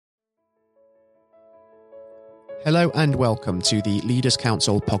Hello and welcome to the Leaders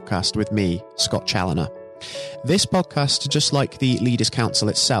Council podcast with me, Scott Challoner. This podcast, just like the Leaders Council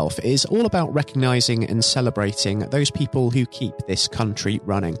itself, is all about recognising and celebrating those people who keep this country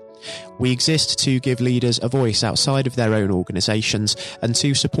running. We exist to give leaders a voice outside of their own organisations and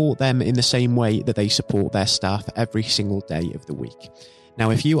to support them in the same way that they support their staff every single day of the week. Now,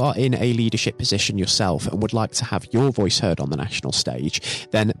 if you are in a leadership position yourself and would like to have your voice heard on the national stage,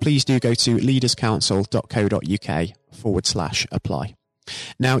 then please do go to leaderscouncil.co.uk/apply.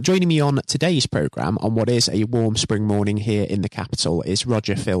 Now, joining me on today's programme on what is a warm spring morning here in the capital is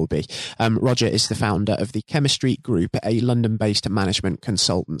Roger Philby. Roger is the founder of the Chemistry Group, a London-based management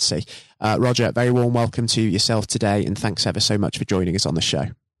consultancy. Roger, very warm welcome to yourself today, and thanks ever so much for joining us on the show.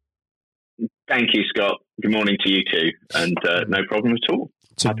 Thank you, Scott. Good morning to you too, and no problem at all.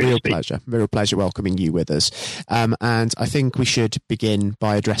 It's a real pleasure welcoming you with us. And I think we should begin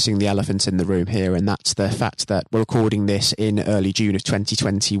by addressing the elephant in the room here, and that's the fact that we're recording this in early June of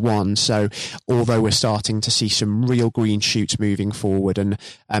 2021. So although we're starting to see some real green shoots moving forward and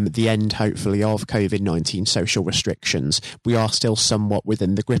the end, hopefully, of COVID-19 social restrictions, we are still somewhat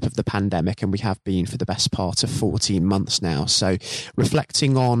within the grip of the pandemic, and we have been for the best part of 14 months now. So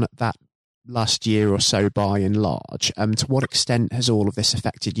reflecting on that last year or so by and large, to what extent has all of this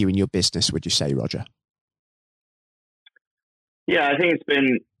affected you and your business, would you say, Roger? Yeah, I think it's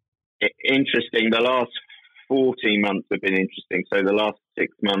been interesting. The last 14 months have been interesting. So the last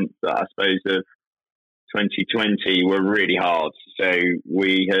 6 months, I suppose, of 2020 were really hard. So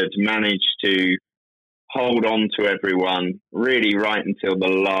we had managed to hold on to everyone really right until the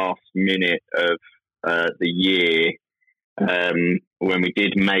last minute of the year, when we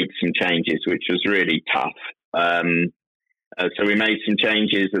did make some changes, which was really tough. So we made some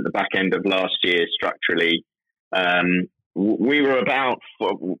changes at the back end of last year structurally. We were about,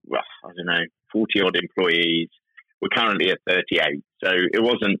 40 odd employees. We're currently at 38. So it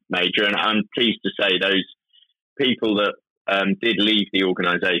wasn't major. And I'm pleased to say those people that did leave the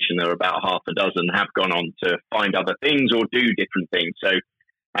organisation, there were about half a dozen, have gone on to find other things or do different things. So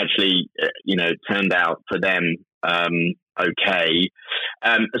actually, it turned out for them okay.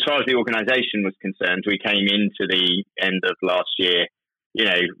 As far as the organisation was concerned, we came into the end of last year,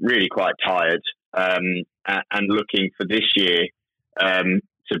 really quite tired, and looking for this year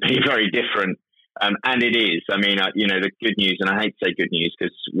to be very different. And it is. I mean, the good news, and I hate to say good news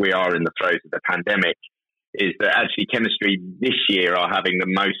because we are in the throes of the pandemic, is that actually Chemistry this year are having the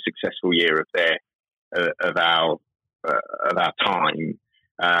most successful year of our time.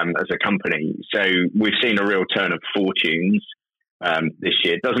 As a company. So we've seen a real turn of fortunes this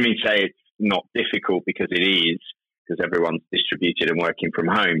year. It doesn't mean to say it's not difficult, because it is, because everyone's distributed and working from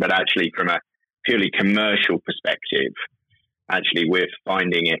home. But actually, from a purely commercial perspective, actually we're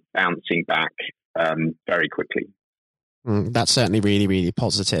finding it bouncing back very quickly. That's certainly really, really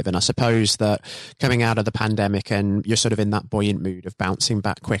positive. And I suppose that coming out of the pandemic and you're sort of in that buoyant mood of bouncing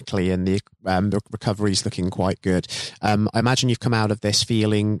back quickly and the recovery is looking quite good. I imagine you've come out of this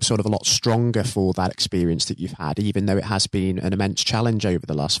feeling sort of a lot stronger for that experience that you've had, even though it has been an immense challenge over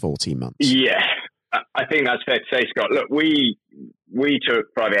the last 14 months. Yeah, I think that's fair to say, Scott. Look, we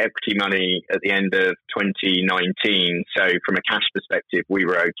took private equity money at the end of 2019. So from a cash perspective, we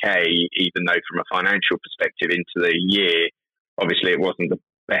were okay, even though from a financial perspective into the year, obviously it wasn't the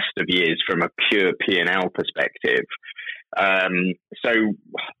best of years from a pure P&L perspective. So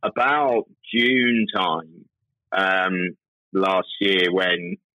about June time last year,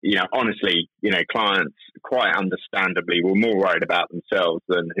 when, honestly, clients quite understandably were more worried about themselves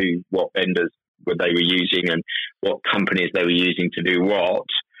than what vendors they were using and what companies they were using to do what.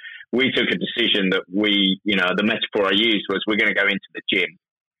 We took a decision that the metaphor I used was, we're going to go into the gym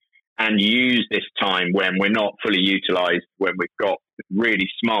and use this time when we're not fully utilised, when we've got really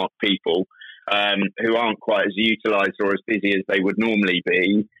smart people who aren't quite as utilised or as busy as they would normally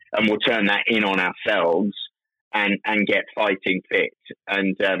be, and we'll turn that in on ourselves and get fighting fit.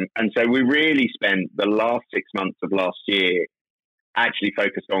 And so we really spent the last 6 months of last year actually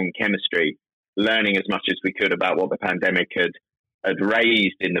focused on chemistry, learning as much as we could about what the pandemic had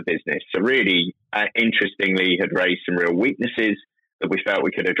raised in the business. So really, interestingly, had raised some real weaknesses that we felt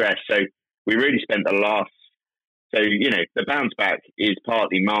we could address. So we really spent the bounce back is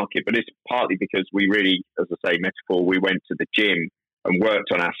partly market, but it's partly because we really, as I say, metaphor, we went to the gym and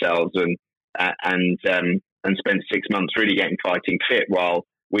worked on ourselves and spent 6 months really getting fighting fit while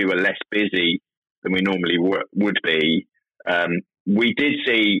we were less busy than we normally would be. We did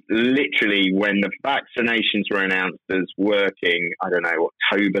see, literally, when the vaccinations were announced as working,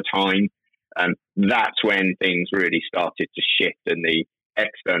 October time, that's when things really started to shift and the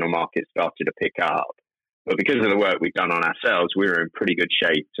external market started to pick up. But because of the work we've done on ourselves, we're in pretty good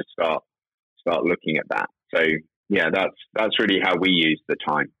shape to start looking at that. So yeah, that's really how we use the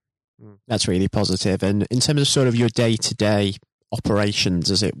time. That's really positive. And in terms of sort of your day-to-day operations,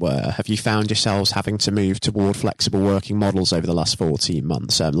 as it were, have you found yourselves having to move toward flexible working models over the last 14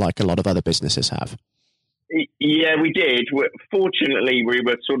 months, like a lot of other businesses have? Yeah, we did. Fortunately, we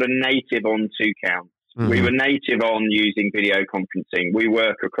were sort of native on 2 counts. Mm-hmm. We were native on using video conferencing. We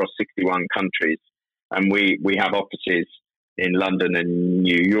work across 61 countries, and we have offices in London and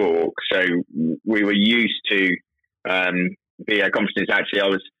New York. So we were used to video conferences. Actually,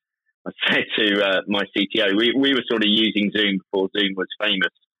 I said to my CTO, we were sort of using Zoom before Zoom was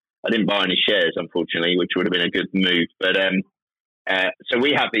famous. I didn't buy any shares, unfortunately, which would have been a good move. But so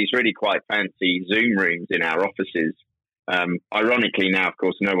we have these really quite fancy Zoom rooms in our offices. Ironically, now, of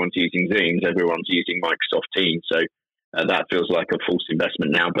course, no one's using Zooms. Everyone's using Microsoft Teams. So that feels like a false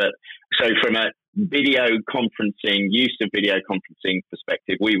investment now. But so from a use of video conferencing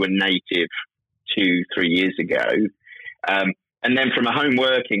perspective, we were native 2-3 years ago. And then from a home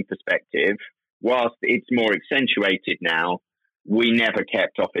working perspective, whilst it's more accentuated now, we never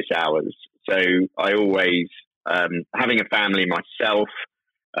kept office hours. So I always, having a family myself,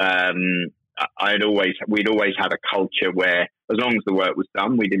 we'd always had a culture where as long as the work was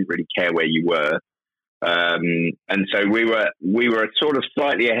done, we didn't really care where you were. And so we were sort of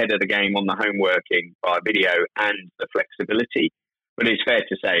slightly ahead of the game on the home working by video and the flexibility. But it's fair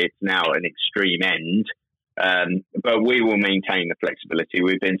to say it's now an extreme end. But we will maintain the flexibility.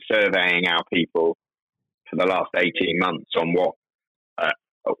 We've been surveying our people for the last 18 months on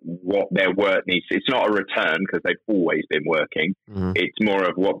what their work needs. It's not a return because they've always been working. Mm-hmm. It's more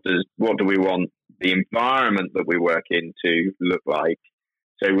of what do we want the environment that we work in to look like.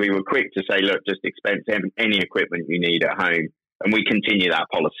 So we were quick to say, look, just expense any equipment you need at home. And we continue that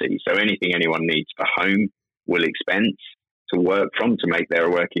policy. So anything anyone needs for home, we'll expense to work from to make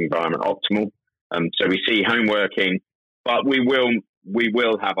their working environment optimal. So we see home working, but we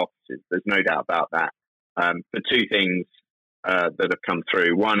will have offices. There's no doubt about that. For 2 things that have come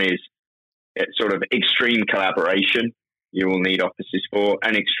through. One is sort of extreme collaboration you will need offices for,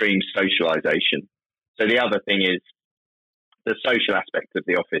 and extreme socialization. So the other thing is the social aspect of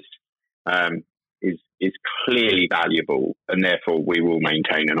the office is clearly valuable, and therefore we will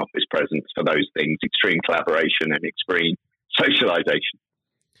maintain an office presence for those things: extreme collaboration and extreme socialization.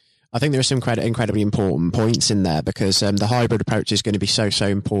 I think there are some incredibly important points in there, because the hybrid approach is going to be so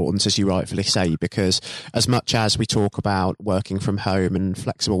important, as you rightfully say, because as much as we talk about working from home and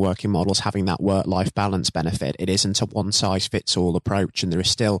flexible working models having that work-life balance benefit, it isn't a one-size-fits-all approach, and there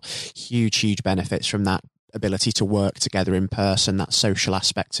is still huge benefits from that ability to work together in person, that social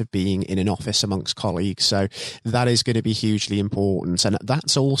aspect of being in an office amongst colleagues. So that is going to be hugely important, and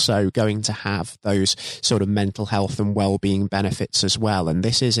that's also going to have those sort of mental health and well-being benefits as well. And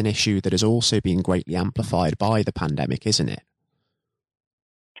this is an issue that has also been greatly amplified by the pandemic, isn't it?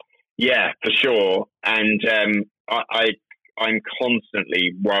 Yeah, for sure. And I'm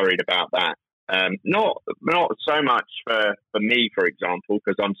constantly worried about that. Not so much for me, for example,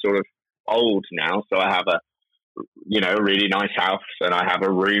 because I'm sort of old now, so I have a really nice house, and I have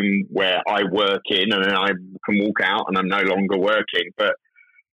a room where I work in, and then I can walk out and I'm no longer working. But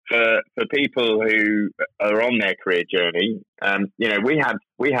for people who are on their career journey, we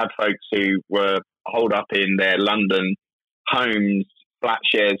had folks who were holed up in their London homes, flat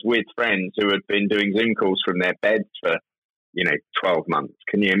shares with friends, who had been doing Zoom calls from their beds for 12 months.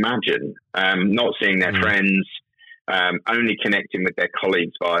 Can you imagine? Not seeing their friends, only connecting with their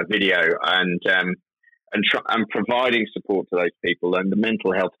colleagues via video, and providing support to those people, and the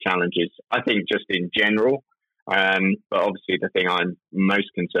mental health challenges, I think, just in general. But obviously the thing I'm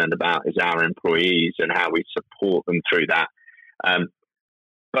most concerned about is our employees and how we support them through that.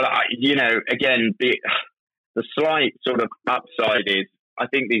 But again, the slight sort of upside is I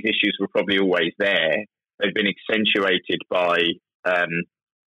think these issues were probably always there. They've been accentuated by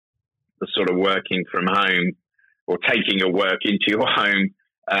the sort of working from home, or taking your work into your home,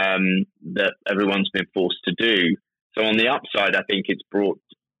 that everyone's been forced to do. So on the upside, I think it's brought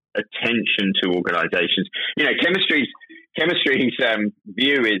attention to organizations. Chemistry's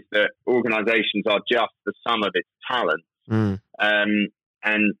view is that organizations are just the sum of its talents.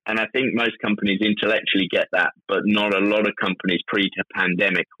 And I think most companies intellectually get that, but not a lot of companies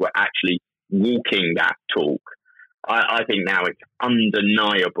pre-pandemic were actually walking that talk. I think now it's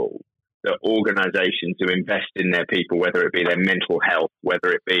undeniable that organizations who invest in their people, whether it be their mental health,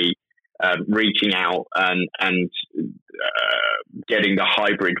 whether it be reaching out and getting the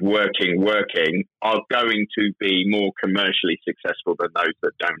hybrid working, are going to be more commercially successful than those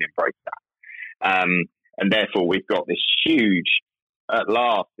that don't embrace that. And therefore, we've got this huge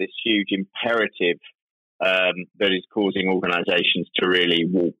imperative that is causing organisations to really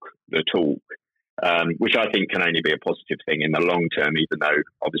walk the talk, which I think can only be a positive thing in the long term, even though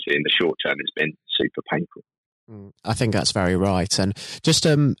obviously in the short term it's been super painful. I think that's very right. And just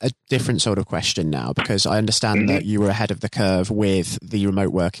a different sort of question now, because I understand that you were ahead of the curve with the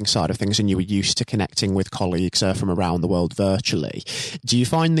remote working side of things and you were used to connecting with colleagues from around the world virtually. Do you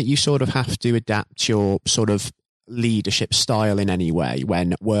find that you sort of have to adapt your sort of leadership style in any way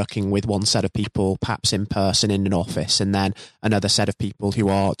when working with one set of people, perhaps in person in an office, and then another set of people who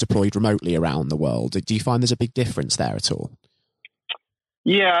are deployed remotely around the world? Do you find there's a big difference there at all?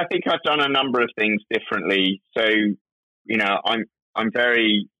 Yeah, I think I've done a number of things differently. So, I'm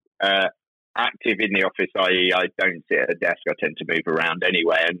very active in the office, i.e. I don't sit at a desk. I tend to move around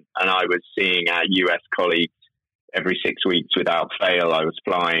anyway. And I was seeing our US colleagues every 6 weeks without fail. I was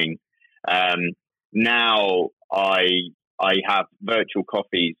flying. Now I have virtual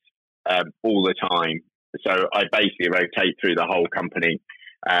coffees all the time. So I basically rotate through the whole company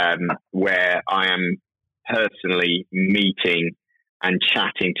where I am personally meeting and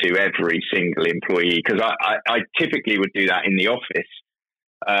chatting to every single employee, because I typically would do that in the office,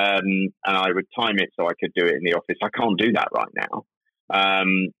 and I would time it so I could do it in the office. I can't do that right now.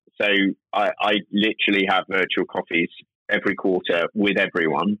 So I literally have virtual coffees every quarter with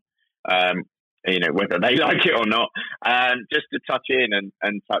everyone, whether they like it or not, just to touch in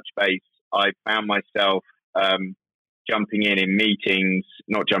and touch base. I found myself jumping in meetings,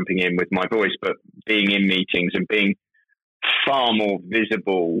 not jumping in with my voice, but being in meetings and being far more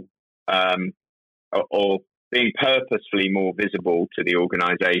visible, or being purposefully more visible to the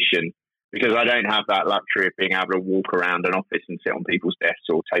organisation, because I don't have that luxury of being able to walk around an office and sit on people's desks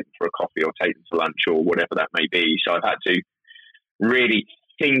or take them for a coffee or take them for lunch or whatever that may be. So I've had to really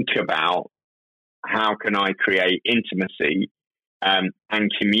think about how can I create intimacy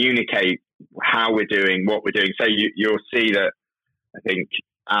and communicate how we're doing, what we're doing. So you'll see that I think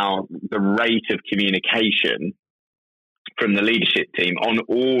the rate of communication from the leadership team on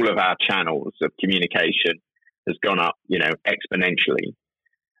all of our channels of communication has gone up, exponentially.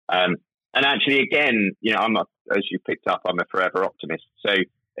 And actually, again, as you picked up, I'm a forever optimist. So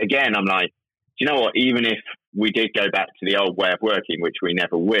again, I'm like, do you know what? Even if we did go back to the old way of working, which we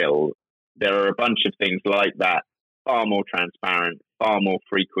never will, there are a bunch of things like that, far more transparent, far more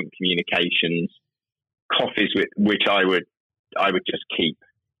frequent communications, coffees which I would just keep.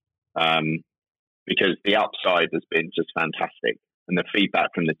 Because the upside has been just fantastic and the feedback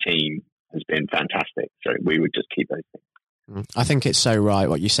from the team has been fantastic. So we would just keep those things. I think it's so right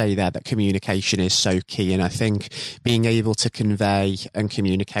what you say there, that communication is so key. And I think being able to convey and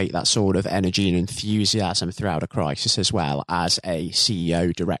communicate that sort of energy and enthusiasm throughout a crisis, as well as a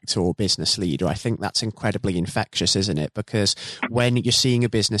CEO, director or business leader, I think that's incredibly infectious, isn't it? Because when you're seeing a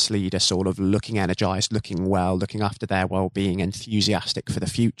business leader sort of looking energized, looking well, looking after their well-being, enthusiastic for the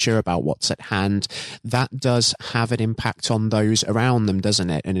future about what's at hand, that does have an impact on those around them,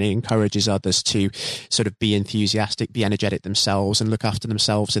 doesn't it? And it encourages others to sort of be enthusiastic, be energetic themselves and look after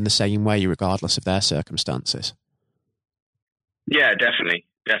themselves in the same way, regardless of their circumstances. Yeah, definitely.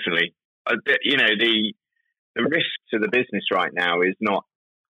 The risk to the business right now is not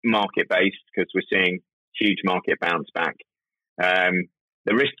market based, because we're seeing huge market bounce back.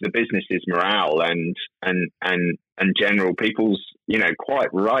 The risk to the business is morale and general people's,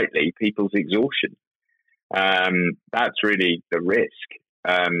 quite rightly, people's exhaustion. That's really the risk,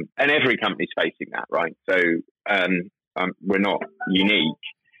 and every company's facing that, right? So we're not unique,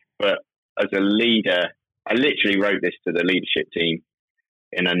 but as a leader, I literally wrote this to the leadership team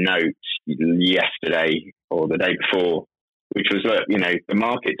in a note yesterday or the day before, which was, look, the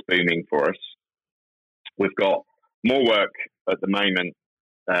market's booming for us. We've got more work at the moment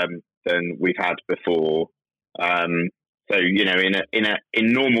than we've had before. So,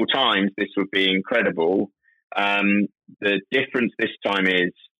 in normal times, this would be incredible. The difference this time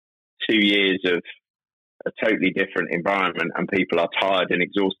is 2 years of a totally different environment, and people are tired and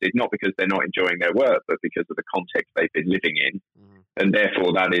exhausted, not because they're not enjoying their work, but because of the context they've been living in. And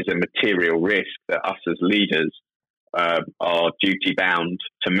therefore, that is a material risk that us as leaders are duty bound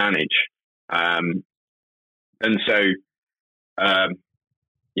to manage. And so, I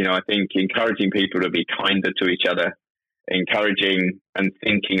think encouraging people to be kinder to each other, encouraging and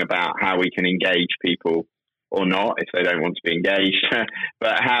thinking about how we can engage people or not if they don't want to be engaged,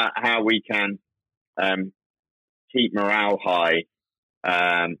 but how we can keep morale high,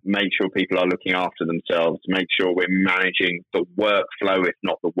 make sure people are looking after themselves, make sure we're managing the workflow, if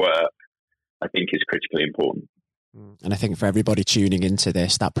not the work, I think is critically important. And I think for everybody tuning into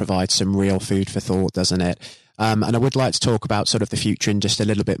this, that provides some real food for thought, doesn't it? And I would like to talk about sort of the future in just a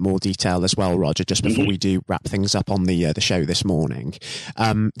little bit more detail as well, Roger, just before we do wrap things up on the show this morning.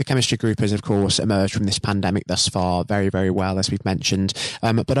 The chemistry group has, of course, emerged from this pandemic thus far very, very well, as we've mentioned.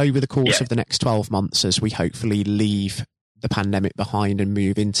 But over the course of the next 12 months, as we hopefully leave the pandemic behind and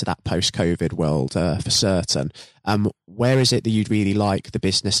move into that post-COVID world for certain, where is it that you'd really like the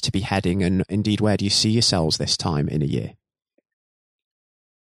business to be heading, and indeed where do you see yourselves this time in a year?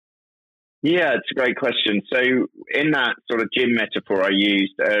 Yeah, it's a great question. So in that sort of gym metaphor I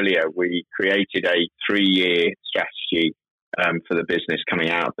used earlier, we created a 3-year strategy for the business coming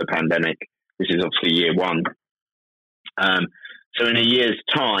out of the pandemic. This is obviously year one. So in a year's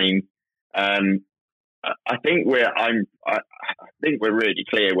time, I think we're really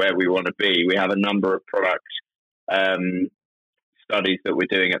clear where we want to be. We have a number of product studies that we're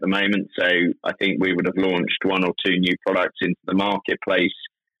doing at the moment. So I think we would have launched 1 or 2 new products into the marketplace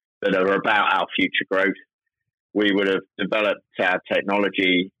that are about our future growth. We would have developed our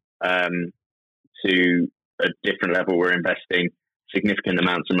technology to a different level. We're investing significant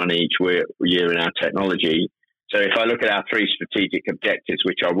amounts of money each year in our technology. So if I look at our 3 strategic objectives,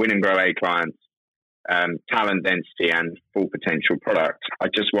 which are win and grow A clients, talent density, and full potential product, I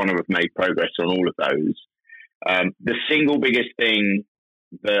just want to have made progress on all of those. The single biggest thing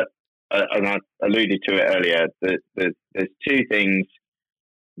that, and I alluded to it earlier, that there's 2 things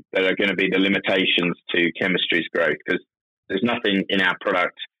that are going to be the limitations to chemistry's growth, because there's nothing in our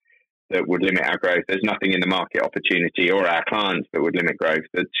product that would limit our growth. There's nothing in the market opportunity or our clients that would limit growth.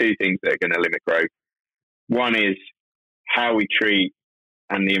 The 2 things that are going to limit growth. One is how we treat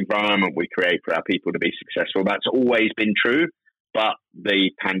and the environment we create for our people to be successful. That's always been true, but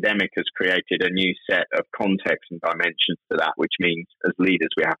the pandemic has created a new set of context and dimensions to that, which means as leaders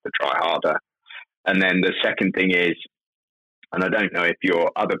we have to try harder. And then the second thing is, and I don't know if your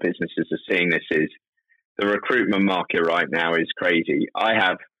other businesses are seeing this, is the recruitment market right now is crazy. I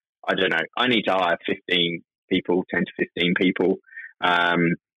need to hire 15 people, 10 to 15 people.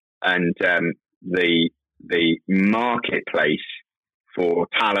 The marketplace for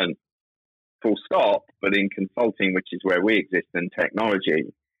talent, full stop, but in consulting, which is where we exist, and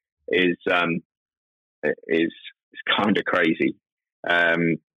technology is kind of crazy.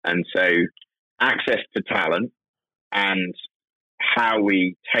 And so access to talent and how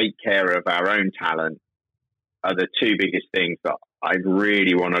we take care of our own talent are the 2 biggest things that I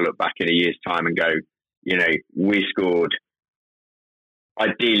really want to look back in a year's time and go, we scored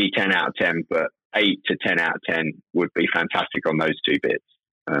ideally 10 out of 10, but 8 to 10 out of 10 would be fantastic on those 2 bits.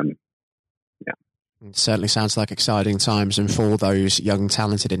 It certainly sounds like exciting times, and for those young,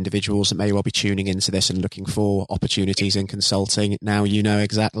 talented individuals that may well be tuning into this and looking for opportunities in consulting, now you know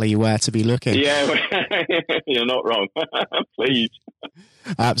exactly where to be looking. Yeah, you're not wrong. Please.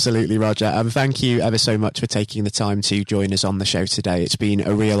 Absolutely, Roger. Thank you ever so much for taking the time to join us on the show today. It's been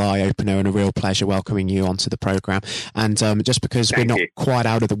a real eye-opener and a real pleasure welcoming you onto the programme. And just because we're not quite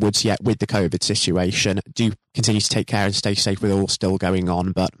out of the woods yet with the COVID situation, do continue to take care and stay safe with all still going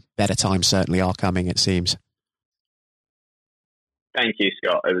on, but better times certainly are coming, it seems. Thank you,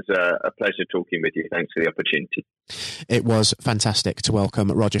 Scott. It was a pleasure talking with you. Thanks for the opportunity. It was fantastic to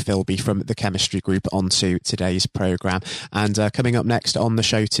welcome Roger Philby from the Chemistry Group onto today's programme. And coming up next on the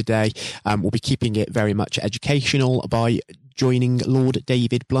show today, we'll be keeping it very much educational by joining Lord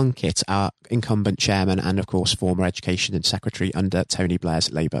David Blunkett, our incumbent chairman and, of course, former education and secretary under Tony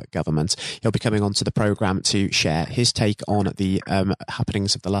Blair's Labour government. He'll be coming onto the programme to share his take on the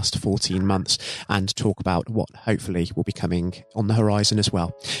happenings of the last 14 months and talk about what hopefully will be coming on the horizon as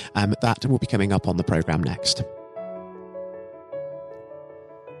well. That will be coming up on the programme next.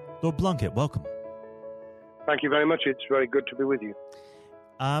 Lord Blunkett, welcome. Thank you very much. It's very good to be with you.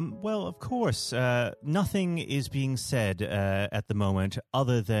 Well, of course, nothing is being said at the moment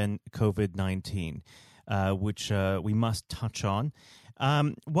other than COVID-19, which we must touch on.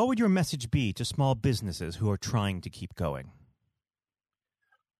 What would your message be to small businesses who are trying to keep going?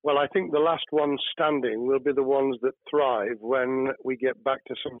 Well, I think the last ones standing will be the ones that thrive when we get back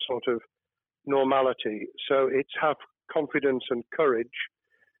to some sort of normality. So it's have confidence and courage.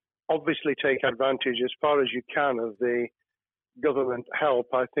 Obviously take advantage as far as you can of the government help.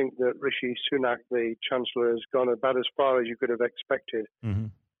 I think that Rishi Sunak, the Chancellor, has gone about as far as you could have expected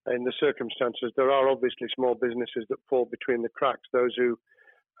in the circumstances. There are obviously small businesses that fall between the cracks. Those who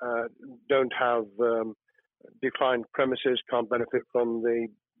don't have defined premises can't benefit from the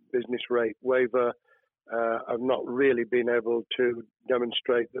business rate waiver, have not really been able to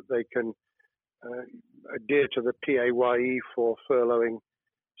demonstrate that they can adhere to the PAYE for furloughing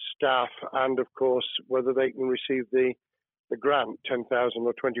staff, and of course whether they can receive the grant, 10,000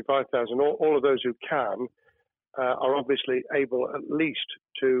 or 25,000. All of those who can are obviously able at least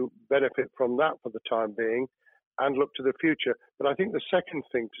to benefit from that for the time being and look to the future. But I think the second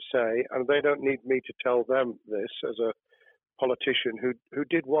thing to say, and they don't need me to tell them this as a politician who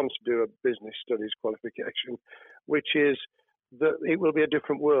did once do a business studies qualification, which is that it will be a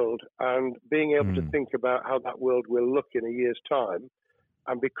different world, and being able to think about how that world will look in a year's time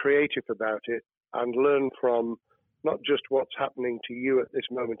and be creative about it and learn from not just what's happening to you at this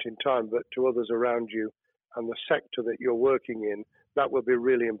moment in time, but to others around you and the sector that you're working in, that will be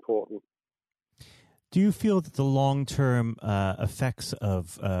really important. Do you feel that the long-term effects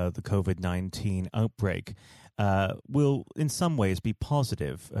of the COVID-19 outbreak will in some ways be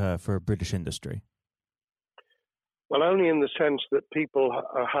positive for British industry? Well, only in the sense that people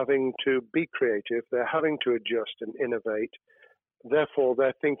are having to be creative, they're having to adjust and innovate. Therefore,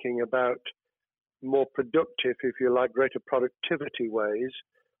 they're thinking about more productive, if you like, greater productivity ways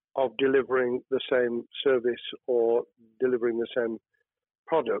of delivering the same service or delivering the same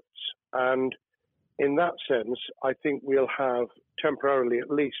products. And in that sense, I think we'll have temporarily at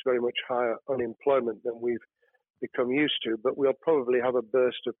least very much higher unemployment than we've become used to, but we'll probably have a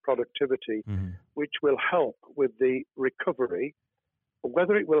burst of productivity, which will help with the recovery.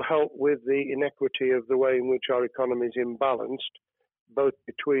 Whether it will help with the inequity of the way in which our economy is imbalanced, both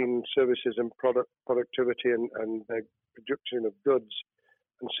between services and productivity and the production of goods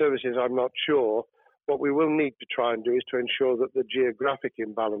and services, I'm not sure. What we will need to try and do is to ensure that the geographic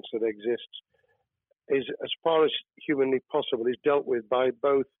imbalance that exists is, as far as humanly possible, is dealt with by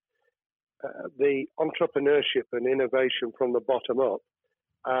both the entrepreneurship and innovation from the bottom up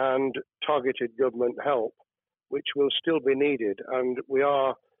and targeted government help, which will still be needed. And we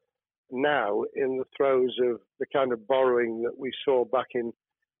are now in the throes of the kind of borrowing that we saw back in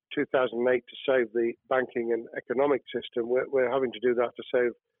 2008 to save the banking and economic system. We're having to do that to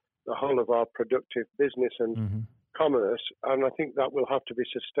save the whole of our productive business and commerce. And I think that will have to be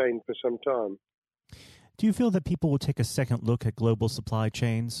sustained for some time. Do you feel that people will take a second look at global supply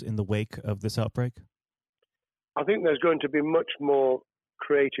chains in the wake of this outbreak? I think there's going to be much more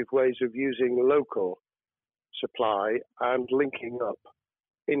creative ways of using local supply and linking up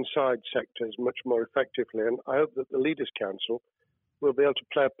inside sectors much more effectively. And I hope that the Leaders' Council will be able to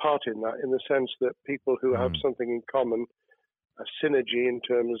play a part in that, in the sense that people who have something in common, a synergy in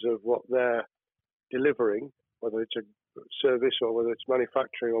terms of what they're delivering, whether it's a service or whether it's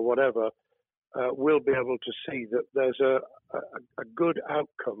manufacturing or whatever, will be able to see that there's a good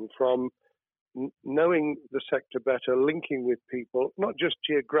outcome from knowing the sector better, linking with people, not just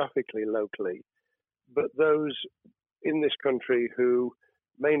geographically, locally, but those in this country who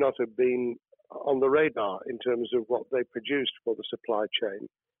may not have been on the radar in terms of what they produced for the supply chain.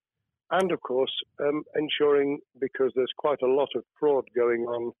 And of course, ensuring, because there's quite a lot of fraud going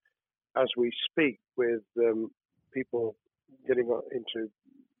on as we speak with people getting into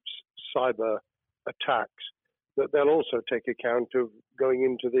cyber attacks, that they'll also take account of going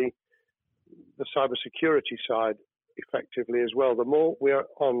into the cyber security side effectively as well. The more we are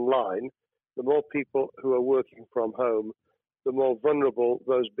online, the more people who are working from home, the more vulnerable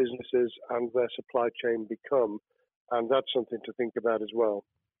those businesses and their supply chain become. And that's something to think about as well.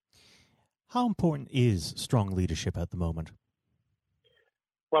 How important is strong leadership at the moment?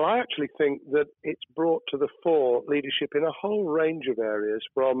 Well, I actually think that it's brought to the fore leadership in a whole range of areas,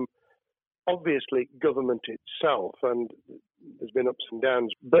 from obviously government itself, and there's been ups and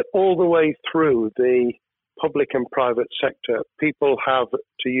downs, but all the way through the public and private sector, people have,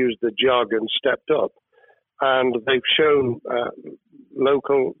 to use the jargon, stepped up. And they've shown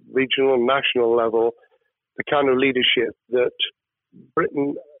local, regional, national level the kind of leadership that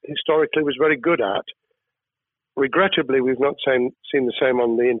Britain historically was very good at. Regrettably, we've not seen the same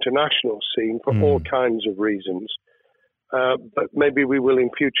on the international scene for all kinds of reasons, but maybe we will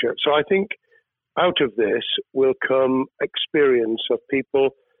in future. So I think out of this will come experience of people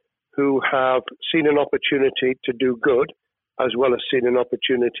who have seen an opportunity to do good, as well as seen an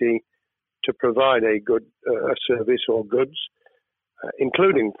opportunity to provide a good service or goods,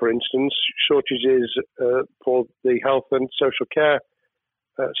 including, for instance, shortages for the health and social care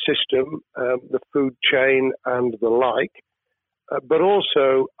system, the food chain and the like. But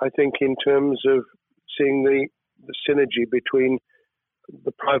also, I think in terms of seeing the synergy between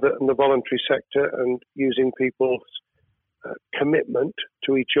the private and the voluntary sector and using people's commitment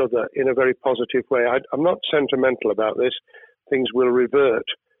to each other in a very positive way. I'm not sentimental about this. Things will revert.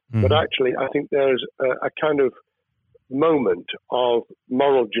 But actually, I think there's a kind of moment of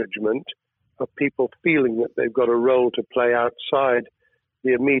moral judgment of people feeling that they've got a role to play outside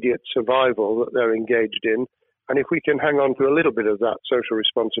the immediate survival that they're engaged in. And if we can hang on to a little bit of that social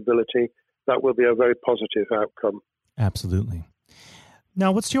responsibility, that will be a very positive outcome. Absolutely.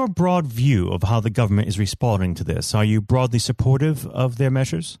 Now, what's your broad view of how the government is responding to this? Are you broadly supportive of their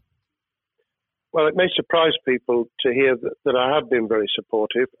measures? Well, it may surprise people to hear that I have been very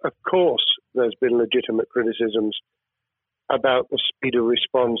supportive. Of course, there's been legitimate criticisms about the speed of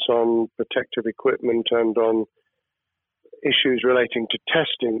response on protective equipment and on issues relating to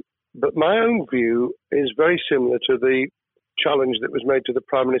testing. But my own view is very similar to the challenge that was made to the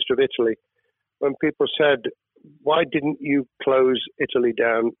Prime Minister of Italy when people said, why didn't you close Italy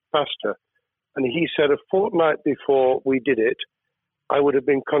down faster? And he said, a fortnight before we did it, I would have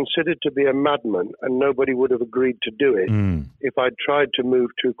been considered to be a madman and nobody would have agreed to do it if I'd tried to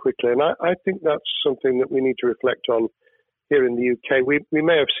move too quickly. And I think that's something that we need to reflect on here in the UK. We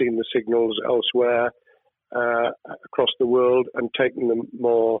may have seen the signals elsewhere across the world and taken them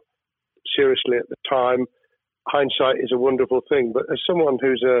more seriously at the time. Hindsight is a wonderful thing, but as someone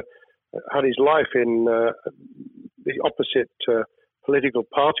who's had his life in the opposite political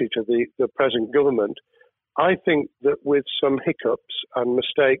party to the present government, I think that with some hiccups and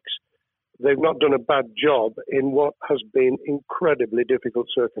mistakes, they've not done a bad job in what has been incredibly difficult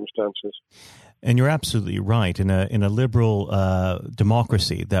circumstances. And you're absolutely right. In a liberal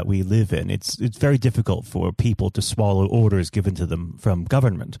democracy that we live in, it's very difficult for people to swallow orders given to them from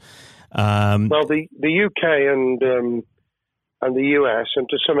government. Well, the UK and the US, and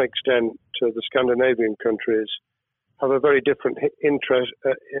to some extent the Scandinavian countries, have a very different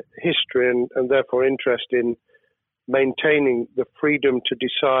history and therefore interest in maintaining the freedom to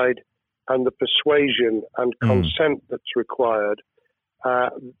decide and the persuasion and consent that's required.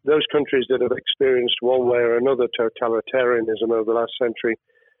 Those countries that have experienced one way or another totalitarianism over the last century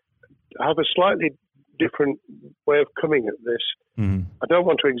have a slightly different way of coming at this. I don't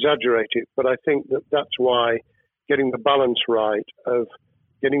want to exaggerate it, but I think that that's why getting the balance right of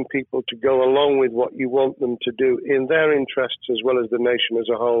getting people to go along with what you want them to do in their interests as well as the nation as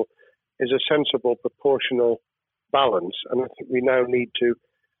a whole is a sensible, proportional balance. And I think we now need to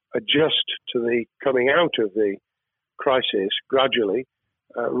adjust to the coming out of the crisis gradually,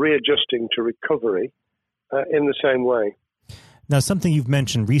 readjusting to recovery in the same way. Now, something you've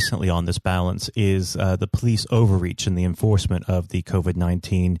mentioned recently on this balance is the police overreach and the enforcement of the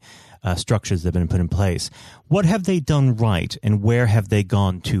COVID-19 structures that have been put in place. What have they done right, and where have they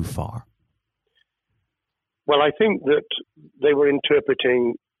gone too far? Well, I think that they were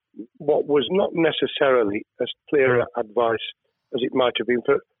interpreting what was not necessarily as clear advice as it might have been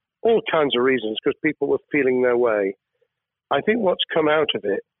for all kinds of reasons, because people were feeling their way. I think what's come out of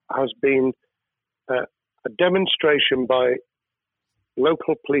it has been a demonstration by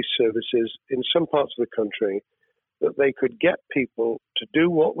local police services in some parts of the country that they could get people to do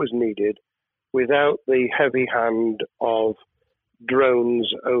what was needed without the heavy hand of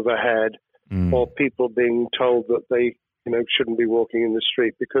drones overhead or people being told that they shouldn't be walking in the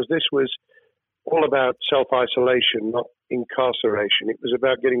street, because this was all about self-isolation, not incarceration. It was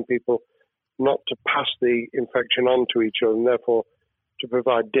about getting people not to pass the infection on to each other and therefore to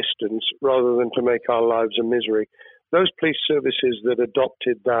provide distance rather than to make our lives a misery. Those police services that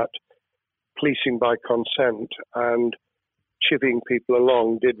adopted that policing by consent and chivying people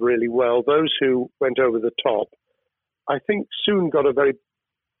along did really well. Those who went over the top, I think, soon got a very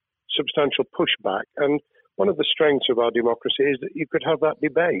substantial pushback. And one of the strengths of our democracy is that you could have that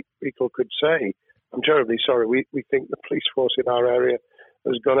debate. People could say, I'm terribly sorry, we think the police force in our area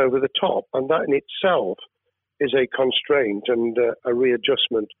has gone over the top. And that in itself is a constraint and a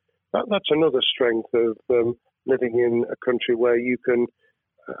readjustment. That's another strength of living in a country where you can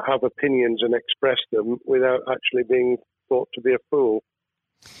have opinions and express them without actually being thought to be a fool.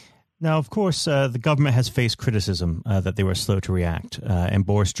 Now, of course, the government has faced criticism that they were slow to react, and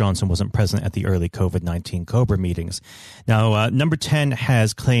Boris Johnson wasn't present at the early COVID-19 COBRA meetings. Now, Number 10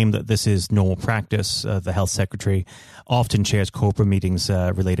 has claimed that this is normal practice. The health secretary often chairs COBRA meetings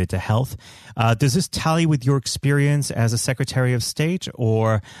related to health. Does this tally with your experience as a Secretary of State,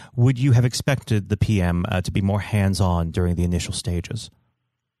 or would you have expected the PM to be more hands-on during the initial stages?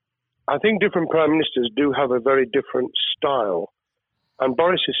 I think different prime ministers do have a very different style. And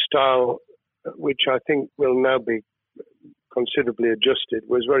Boris's style, which I think will now be considerably adjusted,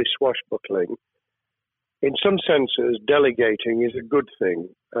 was very swashbuckling. In some senses, delegating is a good thing,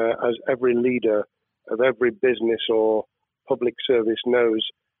 as every leader of every business or public service knows.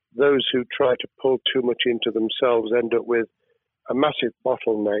 Those who try to pull too much into themselves end up with a massive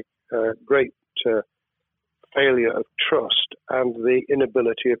bottleneck, great failure of trust, and the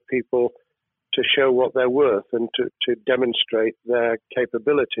inability of people to show what they're worth and to demonstrate their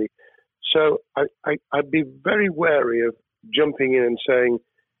capability. So I'd be very wary of jumping in and saying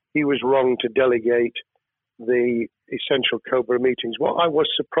he was wrong to delegate the essential COBRA meetings. What I was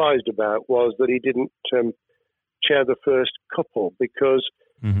surprised about was that he didn't chair the first couple, because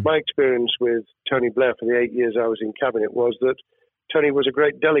my experience with Tony Blair for the 8 years I was in cabinet was that Tony was a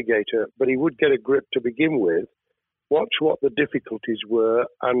great delegator, but he would get a grip to begin with, watch what the difficulties were,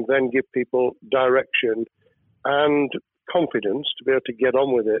 and then give people direction and confidence to be able to get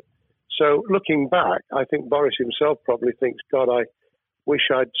on with it. So looking back, I think Boris himself probably thinks, God, I wish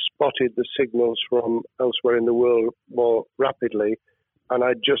I'd spotted the signals from elsewhere in the world more rapidly, and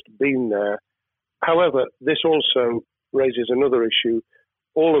I'd just been there. However, this also raises another issue.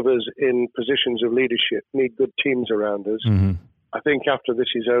 All of us in positions of leadership need good teams around us. I think after this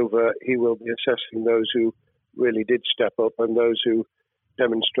is over, he will be assessing those who really did step up and those who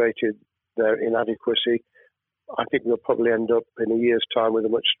demonstrated their inadequacy. I think we'll probably end up in a year's time with a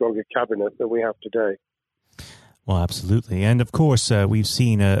much stronger cabinet than we have today. Well, absolutely. And of course, we've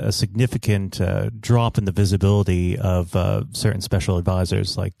seen a significant drop in the visibility of certain special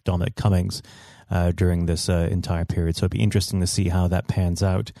advisors like Dominic Cummings during this entire period. So it'd be interesting to see how that pans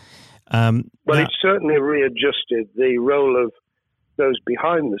out. It's certainly readjusted the role of those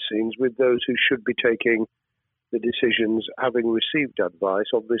behind the scenes with those who should be taking the decisions, having received advice.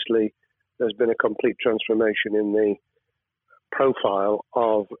 Obviously, there's been a complete transformation in the profile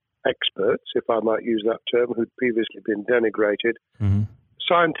of experts, if I might use that term, who'd previously been denigrated.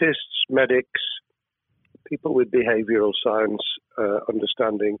 Scientists, medics, people with behavioral science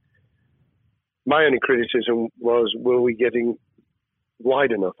understanding. My only criticism was, were we getting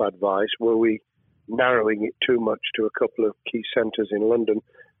wide enough advice? Were we narrowing it too much to a couple of key centres in London?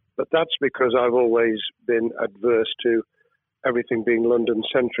 But that's because I've always been adverse to everything being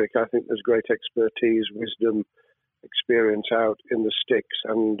London-centric. I think there's great expertise, wisdom, experience out in the sticks,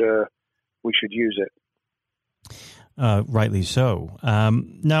 and we should use it. Rightly so.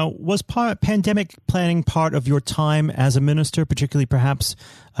 Now, was pandemic planning part of your time as a minister, particularly perhaps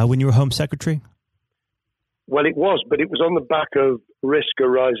when you were Home Secretary? Well, it was, but it was on the back of risk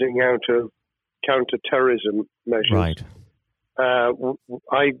arising out of counter-terrorism measures. Right.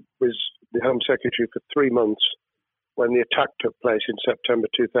 I was the Home Secretary for 3 months when the attack took place in September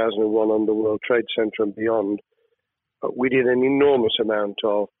 2001 on the World Trade Center and beyond. We did an enormous amount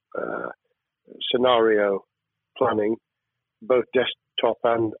of scenario planning, both desktop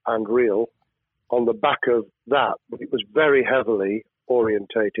and real. On the back of that, it was very heavily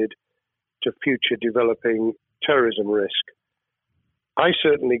orientated to future developing terrorism risk. I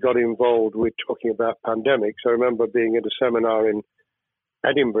certainly got involved with talking about pandemics. I remember being at a seminar in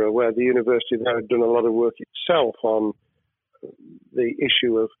Edinburgh where the university there had done a lot of work itself on the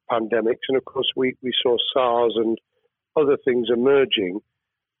issue of pandemics. And of course, we saw SARS and other things emerging.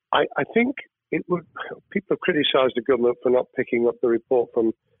 I think people have criticised the government for not picking up the report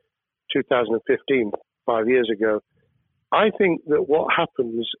from 2015, 5 years ago. I think that what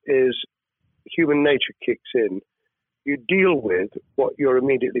happens is human nature kicks in. You deal with what you're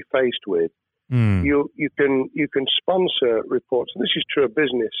immediately faced with. You can sponsor reports, and this is true of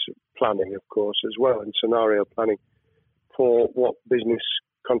business planning, of course, as well, and scenario planning for what business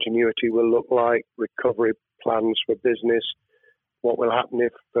continuity will look like, recovery plans for business, what will happen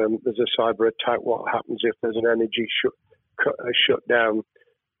if there's a cyber attack, what happens if there's an energy shutdown.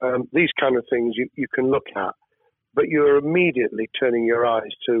 These kind of things you can look at, but you're immediately turning your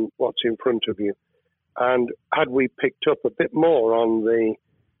eyes to what's in front of you. And had we picked up a bit more on the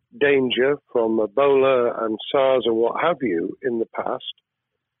danger from Ebola and SARS and what have you in the past,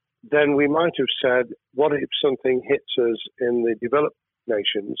 then we might have said, what if something hits us in the developed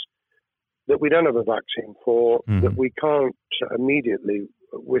nations that we don't have a vaccine for, that we can't immediately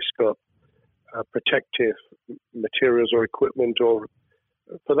whisk up protective materials or equipment, or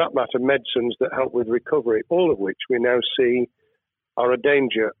for that matter, medicines that help with recovery, all of which we now see are a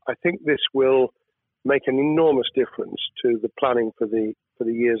danger. I think this will make an enormous difference to the planning for the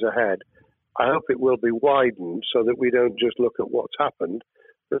years ahead. I hope it will be widened so that we don't just look at what's happened,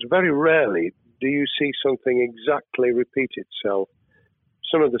 because very rarely do you see something exactly repeat itself.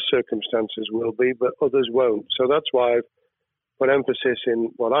 Some of the circumstances will be, but others won't. So that's why I've put emphasis in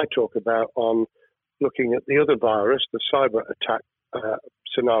what I talk about on looking at the other virus, the cyber attack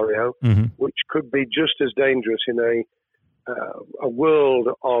scenario, which could be just as dangerous in a world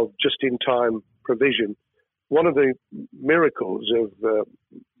of just-in-time provision. One of the miracles of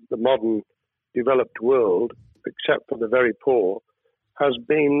the modern developed world, except for the very poor, has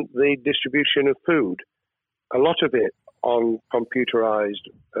been the distribution of food. A lot of it on computerized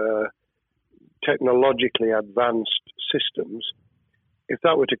technologically advanced systems, if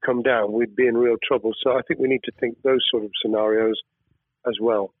that were to come down, we'd be in real trouble. So I think we need to think those sort of scenarios as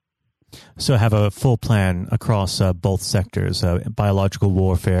well. So have a full plan across both sectors, biological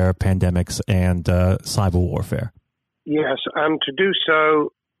warfare, pandemics, and cyber warfare. Yes, and to do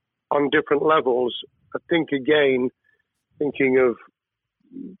so on different levels. I think, again, thinking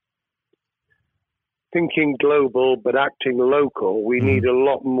global but acting local, we need a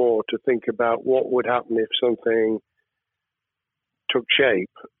lot more to think about what would happen if something took shape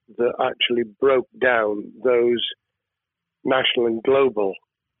that actually broke down those national and global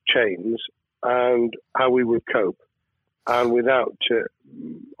chains and how we would cope. And without,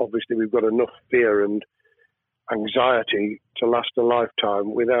 obviously, we've got enough fear and anxiety to last a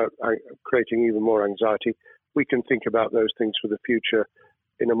lifetime. Without creating even more anxiety, we can think about those things for the future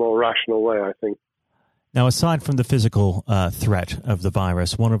in a more rational way, I think. Now, aside from the physical threat of the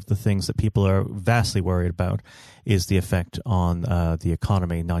virus, one of the things that people are vastly worried about is the effect on the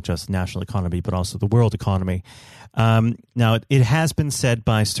economy, not just the national economy, but also the world economy. Now, it has been said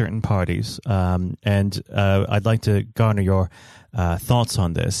by certain parties, and I'd like to garner your thoughts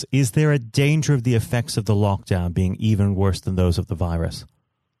on this. Is there a danger of the effects of the lockdown being even worse than those of the virus?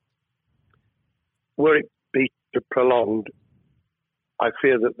 Were it be prolonged, I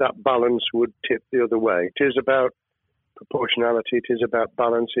fear that balance would tip the other way. It is about proportionality. It is about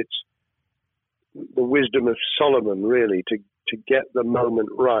balance. It's the wisdom of Solomon, really, to get the moment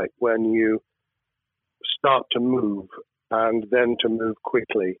right when you start to move and then to move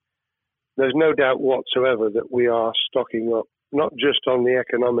quickly. There's no doubt whatsoever that we are stocking up, not just on the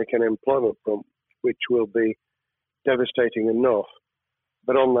economic and employment front, which will be devastating enough,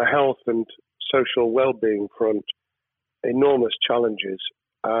 but on the health and social well-being front, enormous challenges,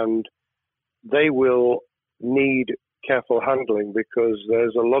 and they will need careful handling because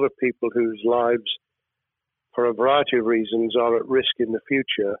there's a lot of people whose lives, for a variety of reasons, are at risk in the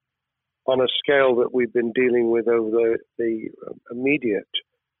future on a scale that we've been dealing with over the immediate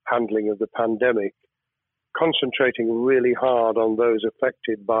handling of the pandemic, concentrating really hard on those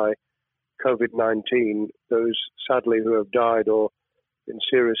affected by COVID-19, those sadly who have died or been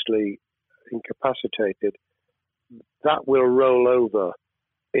seriously incapacitated. That will roll over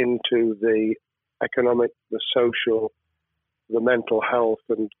into the economic, the social, the mental health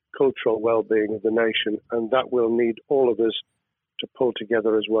and cultural well-being of the nation, and that will need all of us to pull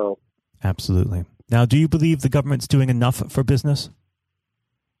together as well. Absolutely. Now, do you believe the government's doing enough for business?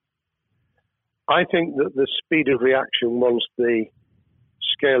 I think that the speed of reaction once the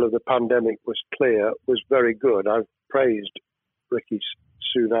scale of the pandemic was clear was very good. I've praised Rishi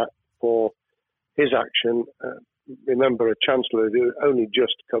Sunak for his action. Remember, a chancellor who only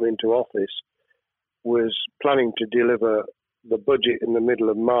just come into office was planning to deliver the budget in the middle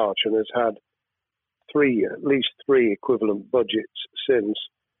of March and has had at least three equivalent budgets since.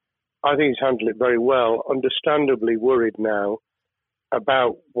 I think he's handled it very well. Understandably worried now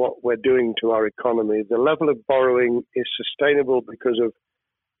about what we're doing to our economy. The level of borrowing is sustainable because of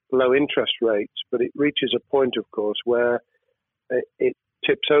low interest rates, but it reaches a point, of course, where it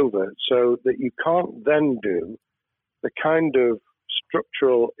tips over so that you can't then do the kind of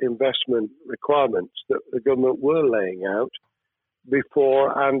structural investment requirements that the government were laying out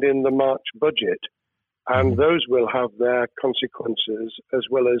before and in the March budget. And those will have their consequences as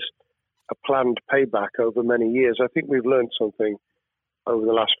well as a planned payback over many years. I think we've learned something over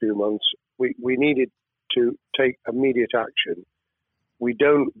the last few months. We needed to take immediate action. We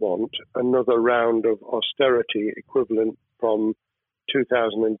don't want another round of austerity equivalent from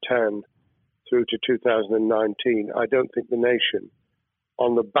 2010 through to 2019. I don't think the nation,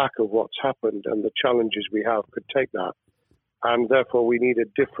 on the back of what's happened and the challenges we have, could take that. And therefore, we need a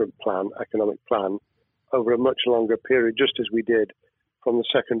different plan, economic plan, over a much longer period, just as we did from the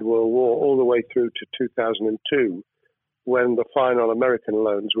Second World War all the way through to 2002, when the final American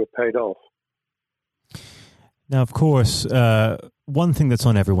loans were paid off. Now, of course, one thing that's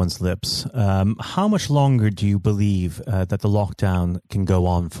on everyone's lips, how much longer do you believe that the lockdown can go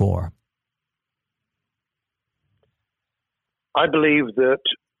on for? I believe that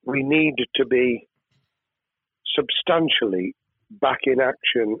we need to be substantially back in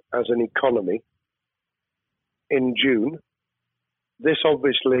action as an economy in June. This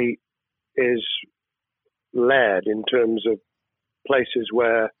obviously is led in terms of places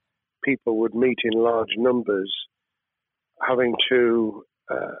where people would meet in large numbers, having to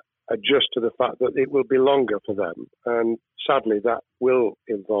adjust to the fact that it will be longer for them. And sadly, that will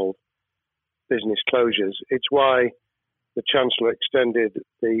involve business closures. It's why the Chancellor extended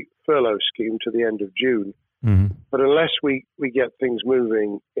the furlough scheme to the end of June. But unless we get things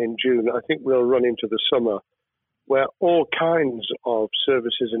moving in June, I think we'll run into the summer where all kinds of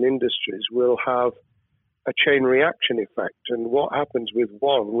services and industries will have a chain reaction effect. And what happens with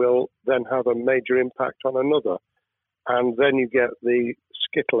one will then have a major impact on another. And then you get the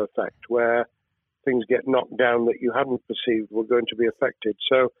skittle effect where things get knocked down that you hadn't perceived were going to be affected.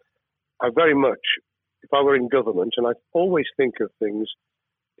 So I very much, if I were in government, and I always think of things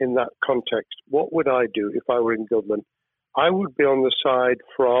in that context, what would I do if I were in government? I would be on the side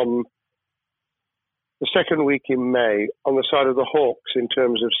from the second week in May, on the side of the hawks in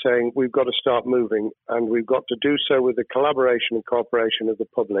terms of saying we've got to start moving, and we've got to do so with the collaboration and cooperation of the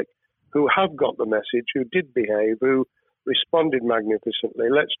public who have got the message, who did behave, who responded magnificently.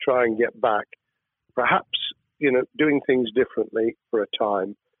 Let's try and get back, perhaps, doing things differently for a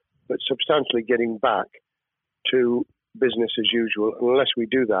time, but substantially getting back to business as usual. And unless we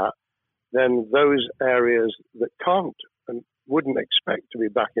do that, then those areas that can't and wouldn't expect to be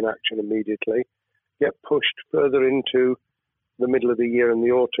back in action immediately get pushed further into the middle of the year and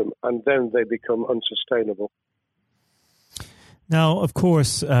the autumn, and then they become unsustainable. Now, of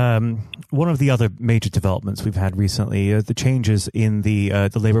course, one of the other major developments we've had recently are the changes in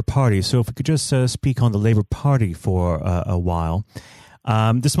the Labour Party. So if we could just speak on the Labour Party for a while.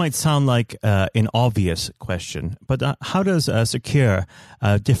 This might sound like an obvious question, but how does Secure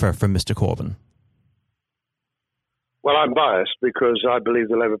differ from Mr. Corbyn? Well, I'm biased because I believe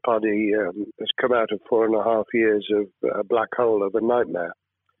the Labour Party has come out of 4.5 years of a black hole of a nightmare,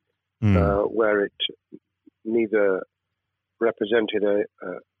 where it neither represented a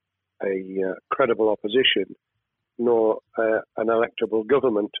credible opposition nor an electable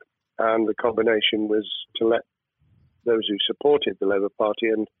government, and the combination was to let those who supported the Labour Party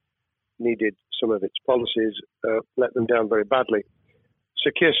and needed some of its policies let them down very badly.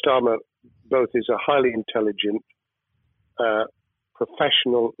 Sir Keir Starmer both is a highly intelligent,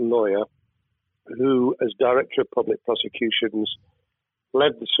 professional lawyer who, as Director of Public Prosecutions,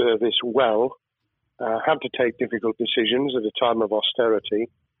 led the service well, had to take difficult decisions at a time of austerity,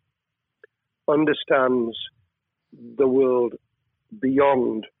 understands the world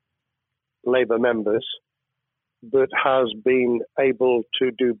beyond Labour members, but has been able to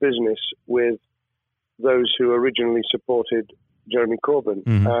do business with those who originally supported Jeremy Corbyn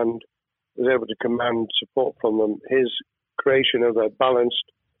and was able to command support from them. His creation of a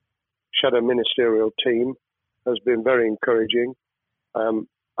balanced shadow ministerial team has been very encouraging.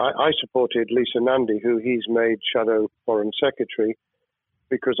 I supported Lisa Nandy, who he's made shadow foreign secretary,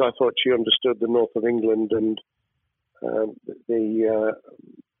 because I thought she understood the north of England and the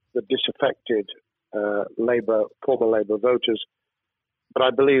disaffected former Labour voters. But I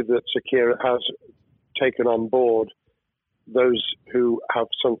believe that Sir Keir has taken on board those who have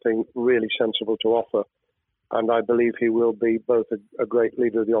something really sensible to offer. And I believe he will be both a great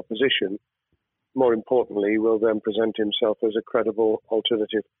leader of the opposition. More importantly, he will then present himself as a credible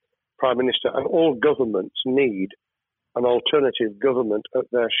alternative Prime Minister. And all governments need an alternative government at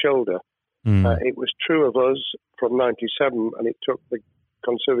their shoulder. It was true of us from 97, and it took the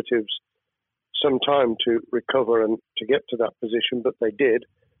Conservatives some time to recover and to get to that position, but they did,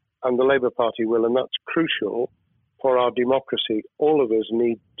 and the Labour Party will, and that's crucial for our democracy. All of us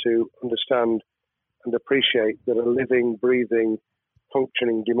need to understand and appreciate that a living, breathing,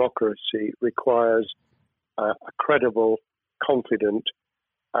 functioning democracy requires a credible, confident,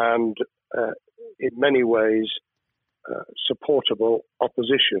 and in many ways supportable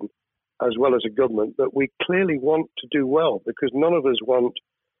opposition, as well as a government that we clearly want to do well, because none of us want,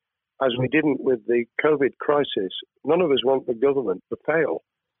 as we didn't with the COVID crisis, none of us want the government to fail.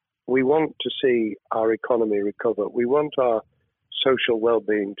 We want to see our economy recover. We want our social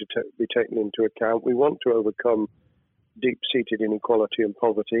well-being to be taken into account. We want to overcome deep-seated inequality and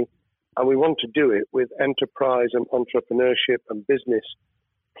poverty. And we want to do it with enterprise and entrepreneurship and business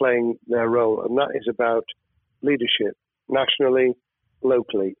playing their role. And that is about leadership nationally,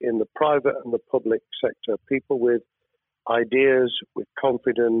 locally, in the private and the public sector. People with ideas, with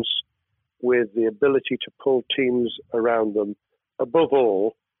confidence, with the ability to pull teams around them. Above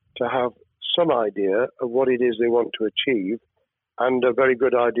all, to have some idea of what it is they want to achieve and a very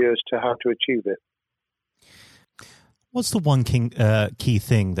good idea as to how to achieve it. What's the one key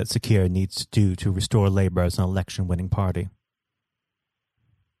thing that Sir Keir needs to do to restore Labour as an election-winning party?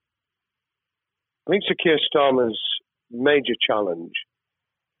 I think Sir Keir Starmer's major challenge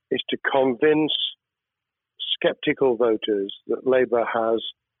is to convince sceptical voters that Labour has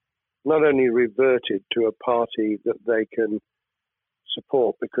not only reverted to a party that they can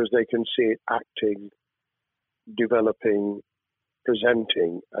support because they can see it acting, developing,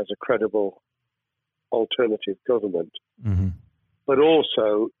 presenting as a credible alternative government, Mm-hmm. but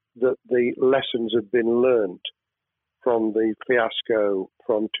also that the lessons have been learned from the fiasco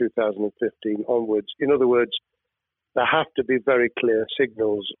from 2015 onwards. In other words, there have to be very clear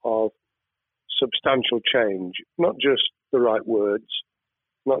signals of substantial change, not just the right words,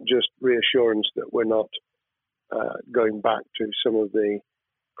 not just reassurance that we're not going back to some of the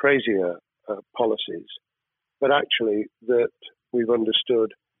crazier policies, but actually that we've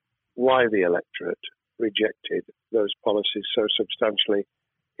understood why the electorate rejected those policies so substantially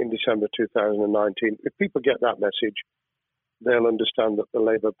in December 2019. If people get that message, they'll understand that the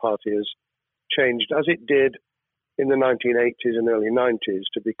Labour Party has changed, as it did in the 1980s and early 90s,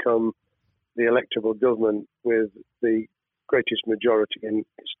 to become the electable government with the greatest majority in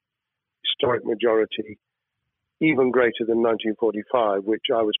historic majority, even greater than 1945, which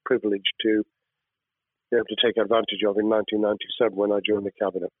I was privileged to be able to take advantage of in 1997 when I joined the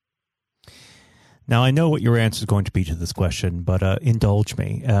cabinet. Now, I know what your answer is going to be to this question, but indulge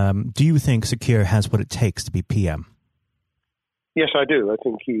me. Do you think Sir Keir has what it takes to be PM? Yes, I do. I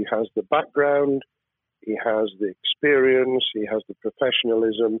think he has the background, he has the experience, he has the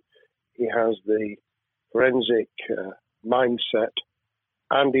professionalism, he has the forensic mindset,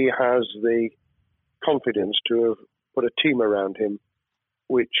 and he has the confidence to have put a team around him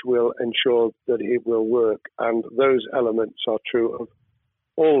which will ensure that it will work. And those elements are true of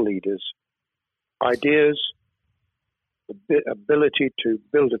all leaders. Ideas, the ability to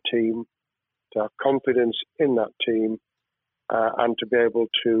build a team, to have confidence in that team, and to be able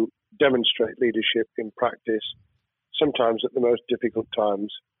to demonstrate leadership in practice, sometimes at the most difficult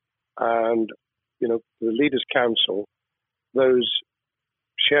times. And, you know, the Leaders' Council, those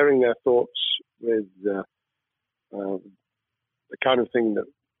sharing their thoughts with the kind of thing that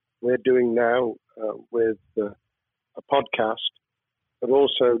we're doing now with a podcast, but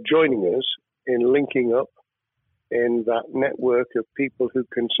also joining us in linking up in that network of people who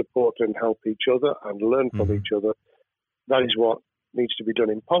can support and help each other and learn from each other. That is what needs to be done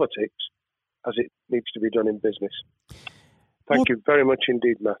in politics as it needs to be done in business. Thank you very much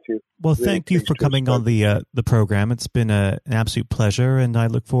indeed, Matthew. Well, thank you for coming on the program. It's been an absolute pleasure, and I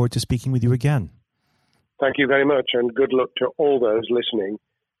look forward to speaking with you again. Thank you very much, and good luck to all those listening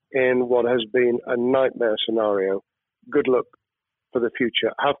in what has been a nightmare scenario. Good luck for the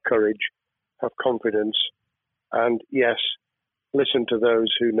future. Have courage, have confidence, and yes, listen to those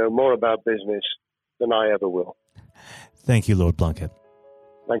who know more about business than I ever will. Thank you, Lord Blunkett.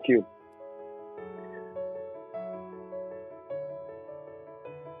 Thank you.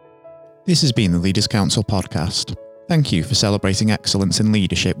 This has been the Leaders' Council podcast. Thank you for celebrating excellence in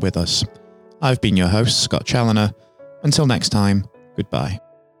leadership with us. I've been your host, Scott Challoner. Until next time, goodbye.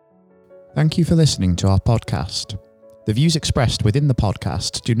 Thank you for listening to our podcast. The views expressed within the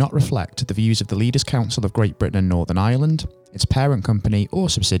podcast do not reflect the views of the Leaders' Council of Great Britain and Northern Ireland, its parent company or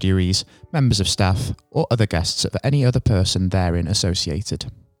subsidiaries, members of staff, or other guests of any other person therein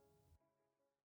associated.